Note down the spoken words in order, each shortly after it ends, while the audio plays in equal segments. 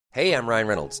Hey, I'm Ryan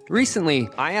Reynolds. Recently,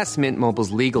 I asked Mint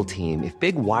Mobile's legal team if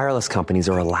big wireless companies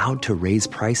are allowed to raise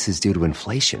prices due to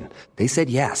inflation. They said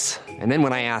yes. And then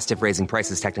when I asked if raising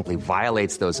prices technically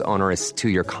violates those onerous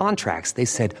two-year contracts, they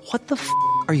said, "What the f***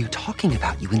 are you talking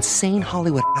about, you insane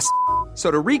Hollywood ass?" So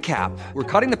to recap, we're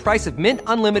cutting the price of Mint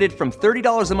Unlimited from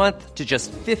 $30 a month to just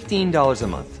 $15 a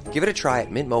month. Give it a try at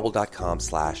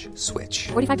mintmobile.com/switch.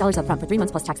 $45 up front for 3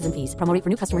 months plus taxes and fees. Promo rate for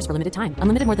new customers for limited time.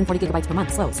 Unlimited more than 40 gigabytes per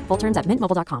month. Slows full terms at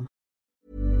mintmobile.com.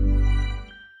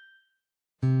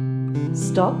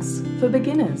 Stocks for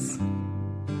Beginners.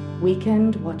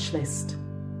 Weekend Watch List.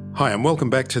 Hi, and welcome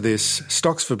back to this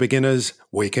Stocks for Beginners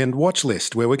Weekend Watch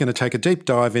List, where we're going to take a deep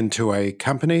dive into a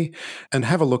company and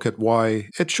have a look at why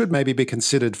it should maybe be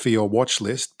considered for your watch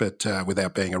list, but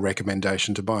without being a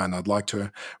recommendation to buy. And I'd like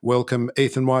to welcome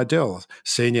Ethan Wydell,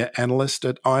 Senior Analyst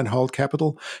at Ironhold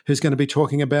Capital, who's going to be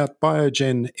talking about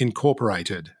Biogen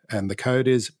Incorporated, and the code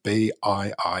is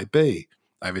BIIB.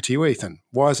 Over to you, Ethan.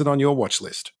 Why is it on your watch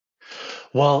list?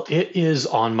 Well, it is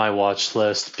on my watch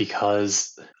list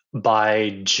because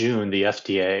by June, the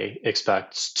FDA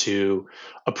expects to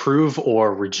approve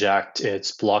or reject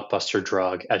its blockbuster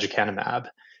drug, aducanumab.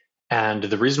 And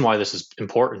the reason why this is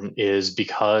important is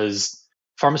because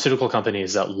pharmaceutical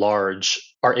companies at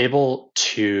large are able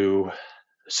to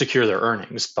secure their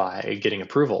earnings by getting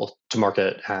approval to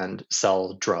market and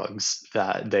sell drugs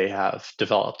that they have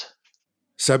developed.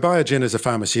 So Biogen is a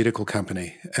pharmaceutical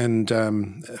company, and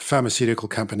pharmaceutical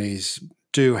companies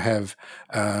do have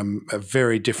a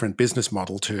very different business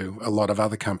model to a lot of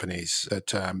other companies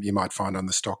that you might find on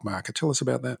the stock market. Tell us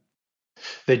about that.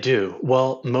 They do.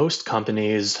 Well, most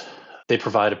companies, they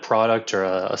provide a product or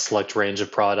a select range of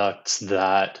products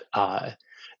that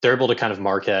they're able to kind of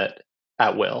market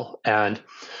at will. And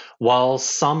while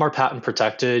some are patent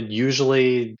protected,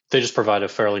 usually they just provide a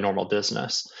fairly normal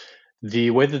business.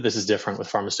 The way that this is different with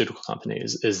pharmaceutical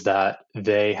companies is that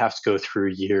they have to go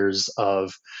through years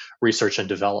of research and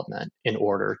development in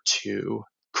order to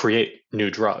create new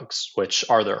drugs, which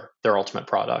are their ultimate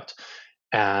product.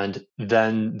 And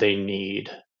then they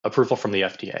need approval from the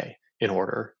FDA in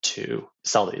order to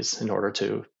sell these, in order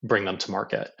to bring them to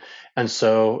market. And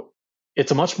so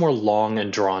it's a much more long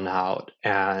and drawn out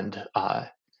and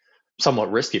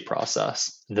somewhat risky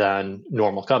process than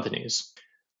normal companies.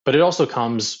 But it also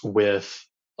comes with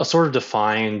a sort of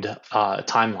defined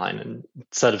timeline and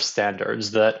set of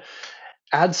standards that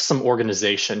adds some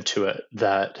organization to it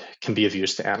that can be of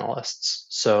use to analysts.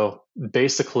 So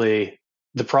basically,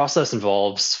 the process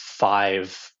involves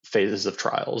 5 phases of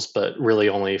trials, but really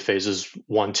only phases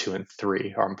 1, 2, and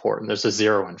 3 are important. There's a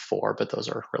 0 and 4, but those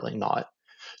are really not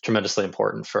tremendously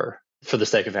important for the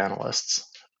sake of analysts.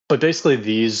 But basically,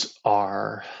 these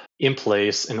are in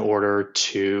place in order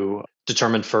to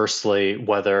determine firstly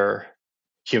whether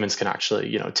humans can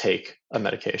actually, take a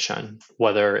medication,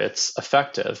 whether it's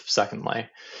effective, secondly,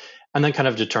 and then kind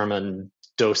of determine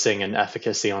dosing and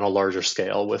efficacy on a larger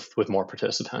scale with more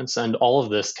participants. And all of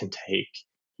this can take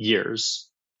years.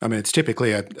 I mean, it's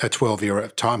typically a 12-year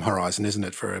time horizon, isn't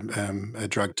it, for a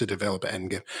drug to develop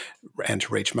and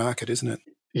to reach market, isn't it?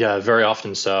 Yeah, very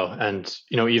often so. And,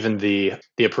 even the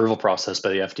approval process by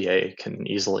the FDA can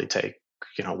easily take,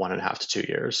 1.5 to 2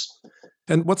 years.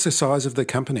 And what's the size of the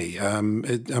company?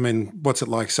 What's it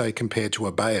like, say, compared to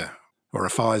a Bayer or a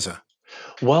Pfizer?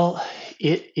 Well,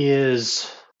 it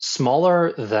is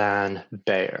smaller than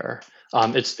Bayer.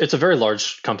 It's a very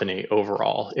large company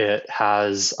overall. It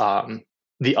has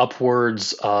the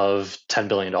upwards of $10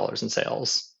 billion in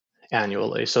sales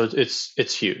annually. So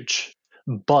it's huge.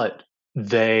 But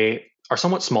they are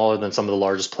somewhat smaller than some of the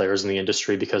largest players in the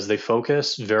industry because they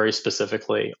focus very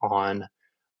specifically on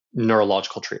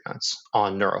neurological treatments,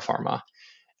 on neuropharma.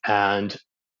 And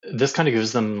this kind of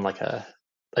gives them like a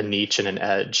niche and an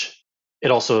edge.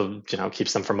 It also,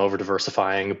 keeps them from over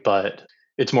diversifying, but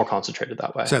it's more concentrated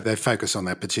that way. So they focus on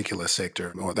that particular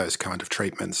sector or those kind of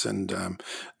treatments, and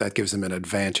that gives them an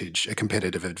advantage, a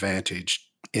competitive advantage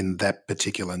in that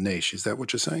particular niche. Is that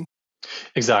what you're saying?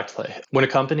 Exactly. When a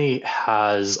company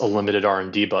has a limited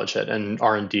R&D budget, and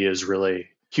R&D is really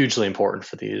hugely important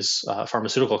for these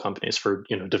pharmaceutical companies for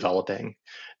developing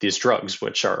these drugs,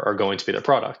 which are going to be their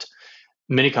product,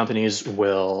 many companies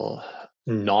will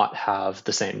not have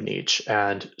the same niche.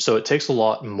 And so it takes a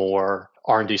lot more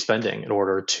R&D spending in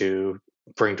order to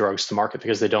bring drugs to market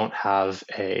because they don't have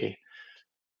a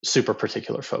super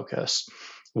particular focus.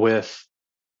 With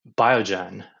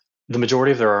Biogen, the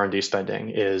majority of their R&D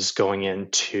spending is going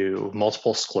into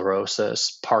multiple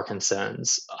sclerosis,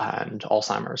 Parkinson's, and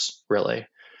Alzheimer's, really.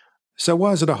 So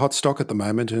why is it a hot stock at the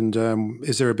moment? And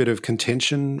is there a bit of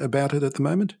contention about it at the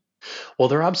moment? Well,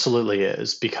 there absolutely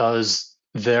is, because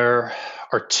There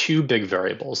are two big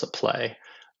variables at play.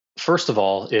 First of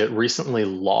all, it recently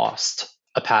lost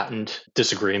a patent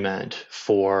disagreement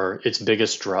for its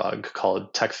biggest drug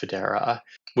called Tecfidera,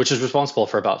 which is responsible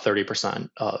for about 30%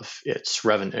 of its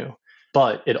revenue.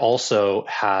 But it also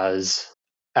has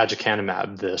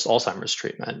aducanumab, this Alzheimer's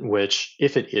treatment, which,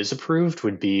 if it is approved,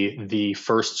 would be the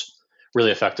first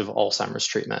really effective Alzheimer's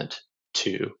treatment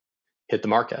to hit the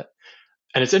market.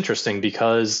 And it's interesting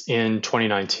because in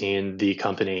 2019, the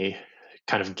company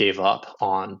kind of gave up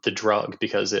on the drug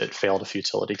because it failed a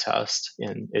futility test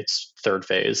in its third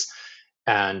phase.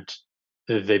 And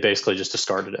they basically just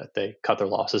discarded it. They cut their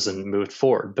losses and moved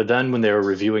forward. But then when they were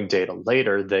reviewing data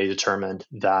later, they determined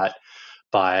that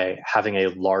by having a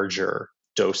larger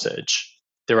dosage,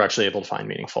 they were actually able to find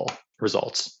meaningful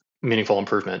results, meaningful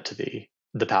improvement to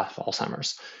the path of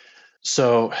Alzheimer's.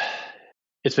 So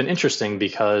it's been interesting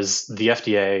because the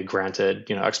FDA granted,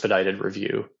 expedited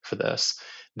review for this.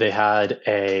 They had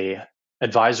a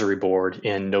advisory board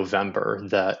in November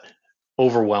that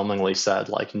overwhelmingly said,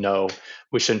 no,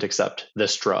 we shouldn't accept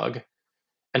this drug.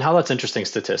 And how that's interesting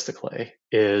statistically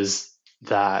is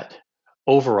that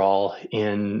overall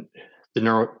in the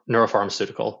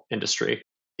neuropharmaceutical industry,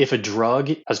 if a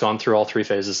drug has gone through all three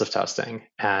phases of testing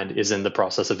and is in the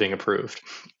process of being approved,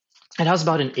 it has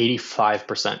about an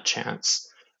 85% chance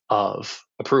of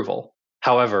approval.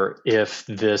 However, if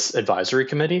this advisory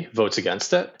committee votes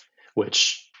against it,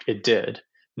 which it did,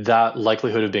 that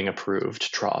likelihood of being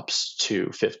approved drops to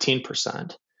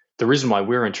 15%. The reason why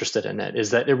we're interested in it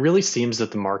is that it really seems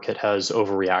that the market has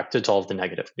overreacted to all of the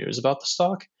negative news about the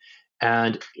stock.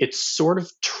 And it's sort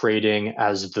of trading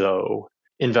as though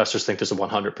investors think there's a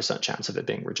 100% chance of it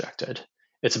being rejected.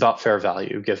 It's about fair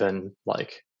value given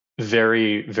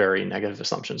very, very negative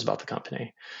assumptions about the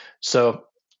company. So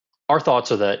our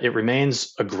thoughts are that it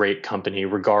remains a great company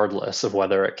regardless of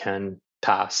whether it can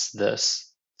pass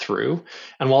this through.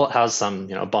 And while it has some,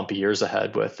 bumpy years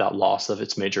ahead with that loss of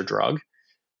its major drug,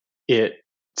 it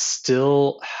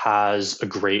still has a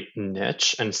great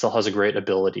niche and still has a great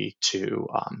ability to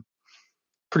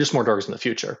produce more drugs in the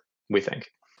future, we think.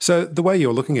 So the way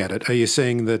you're looking at it, are you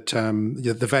seeing that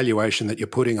the valuation that you're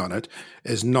putting on it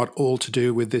is not all to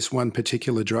do with this one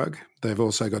particular drug? They've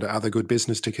also got other good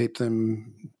business to keep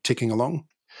them ticking along?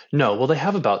 No, well, they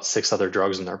have about 6 other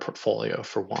drugs in their portfolio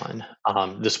for one.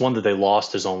 This one that they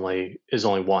lost is only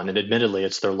one, and admittedly,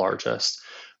 it's their largest.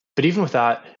 But even with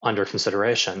that under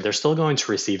consideration, they're still going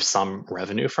to receive some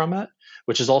revenue from it,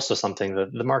 which is also something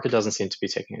that the market doesn't seem to be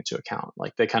taking into account.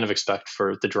 They kind of expect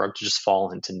for the drug to just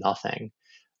fall into nothing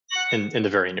in the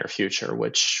very near future,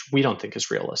 which we don't think is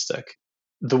realistic.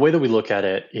 The way that we look at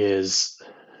it is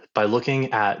by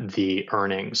looking at the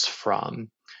earnings from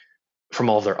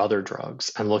all of their other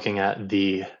drugs and looking at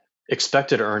the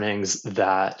expected earnings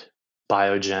that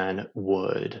Biogen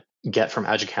would get from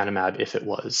aducanumab if it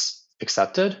was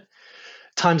accepted,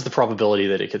 times the probability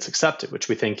that it gets accepted, which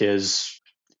we think is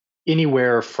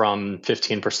anywhere from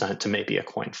 15% to maybe a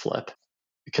coin flip,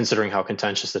 considering how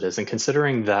contentious it is and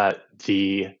considering that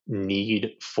the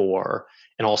need for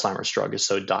an Alzheimer's drug is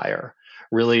so dire.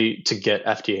 Really, to get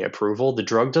FDA approval, the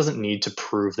drug doesn't need to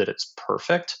prove that it's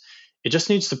perfect. It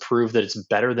just needs to prove that it's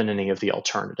better than any of the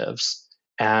alternatives.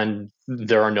 And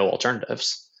there are no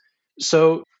alternatives.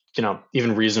 So,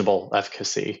 even reasonable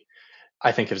efficacy,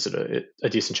 I think gives it a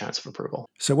decent chance of approval.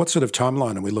 So what sort of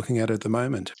timeline are we looking at the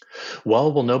moment?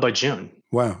 Well, we'll know by June.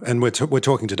 Wow. And we're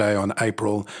talking today on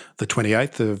April the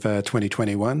 28th of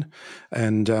 2021.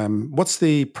 And what's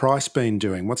the price been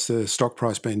doing? What's the stock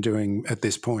price been doing at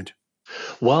this point?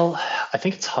 Well, I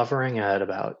think it's hovering at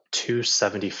about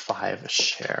 $275 a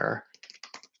share.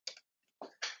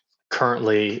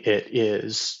 Currently, it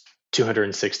is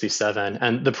 $267.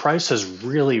 And the price has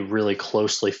really, really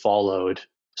closely followed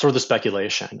sort of the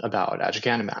speculation about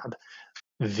aducanumab.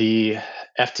 The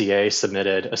FDA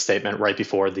submitted a statement right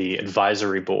before the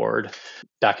advisory board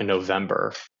back in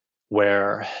November,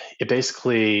 where it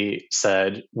basically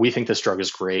said, we think this drug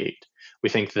is great. We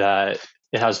think that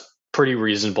it has pretty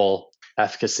reasonable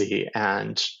efficacy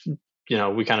and,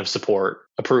 we kind of support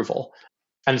approval.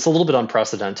 And it's a little bit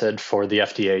unprecedented for the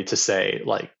FDA to say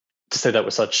that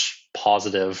with such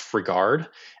positive regard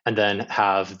and then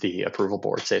have the approval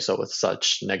board say so with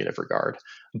such negative regard.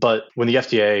 But when the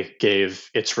FDA gave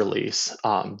its release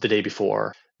the day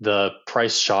before, the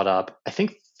price shot up, I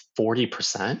think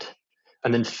 40%,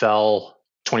 and then fell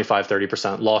 25,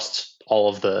 30%, lost all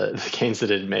of the gains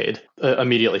that it had made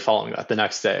immediately following that the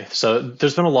next day. So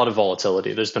there's been a lot of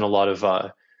volatility. There's been a lot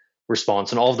of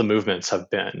response, and all of the movements have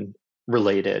been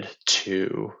related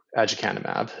to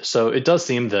aducanumab. So it does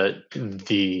seem that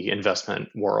the investment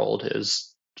world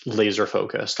is laser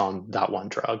focused on that one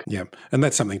drug. Yeah, and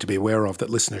that's something to be aware of, that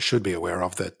listeners should be aware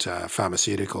of, that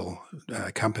pharmaceutical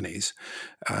companies,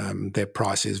 their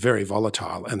price is very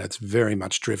volatile, and it's very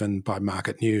much driven by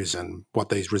market news and what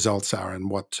these results are and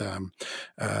what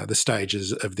the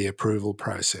stages of the approval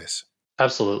process.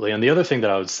 Absolutely. And the other thing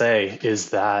that I would say is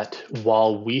that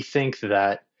while we think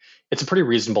that it's a pretty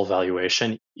reasonable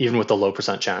valuation, even with the low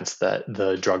percent chance that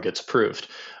the drug gets approved,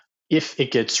 if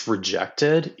it gets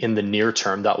rejected in the near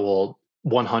term, that will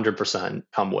 100%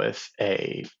 come with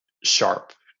a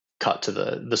sharp cut to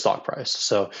the stock price.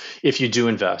 So if you do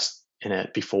invest in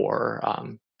it before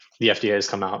the FDA has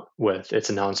come out with its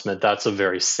announcement, that's a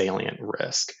very salient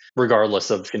risk, regardless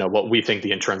of what we think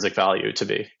the intrinsic value to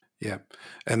be. Yeah,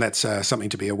 and that's something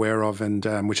to be aware of,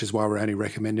 and which is why we're only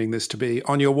recommending this to be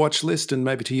on your watch list and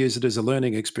maybe to use it as a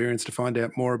learning experience to find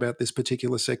out more about this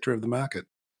particular sector of the market.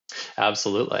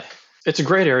 Absolutely. It's a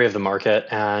great area of the market,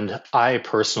 and I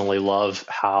personally love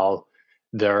how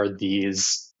there are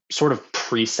these sort of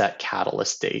preset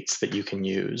catalyst dates that you can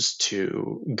use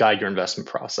to guide your investment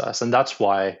process, and that's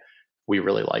why we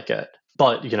really like it.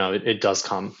 But, it does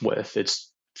come with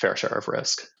its fair share of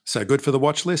risk. So good for the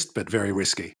watch list, but very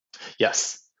risky.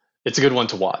 Yes, it's a good one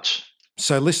to watch.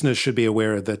 So listeners should be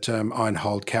aware that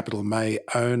Einhold Capital may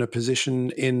own a position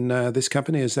in this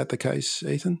company. Is that the case,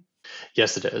 Ethan?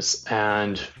 Yes, it is.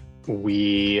 And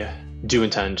we do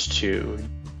intend to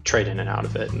trade in and out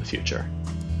of it in the future.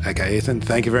 Okay, Ethan,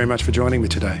 thank you very much for joining me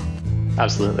today.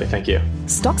 Absolutely. Thank you.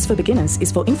 Stocks for Beginners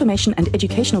is for information and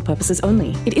educational purposes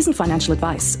only. It isn't financial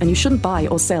advice, and you shouldn't buy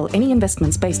or sell any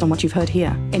investments based on what you've heard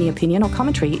here. Any opinion or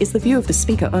commentary is the view of the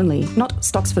speaker only, not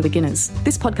Stocks for Beginners.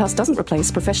 This podcast doesn't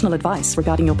replace professional advice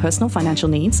regarding your personal financial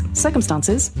needs,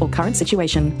 circumstances, or current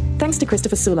situation. Thanks to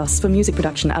Christopher Soulas for music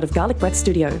production out of Garlic Breath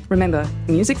Studio. Remember,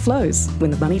 music flows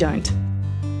when the money don't.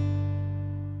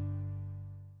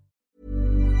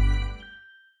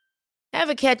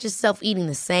 Ever catch yourself eating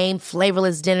the same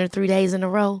flavorless dinner 3 days in a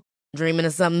row? Dreaming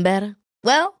of something better?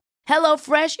 Well,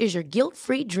 HelloFresh is your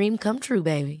guilt-free dream come true,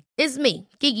 baby. It's me,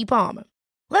 Keke Palmer.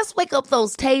 Let's wake up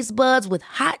those taste buds with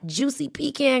hot, juicy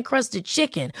pecan-crusted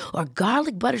chicken or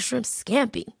garlic butter shrimp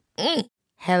scampi.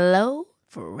 Hello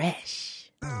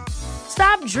Fresh.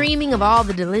 Stop dreaming of all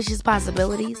the delicious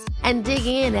possibilities and dig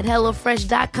in at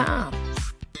HelloFresh.com.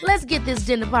 Let's get this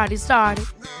dinner party started.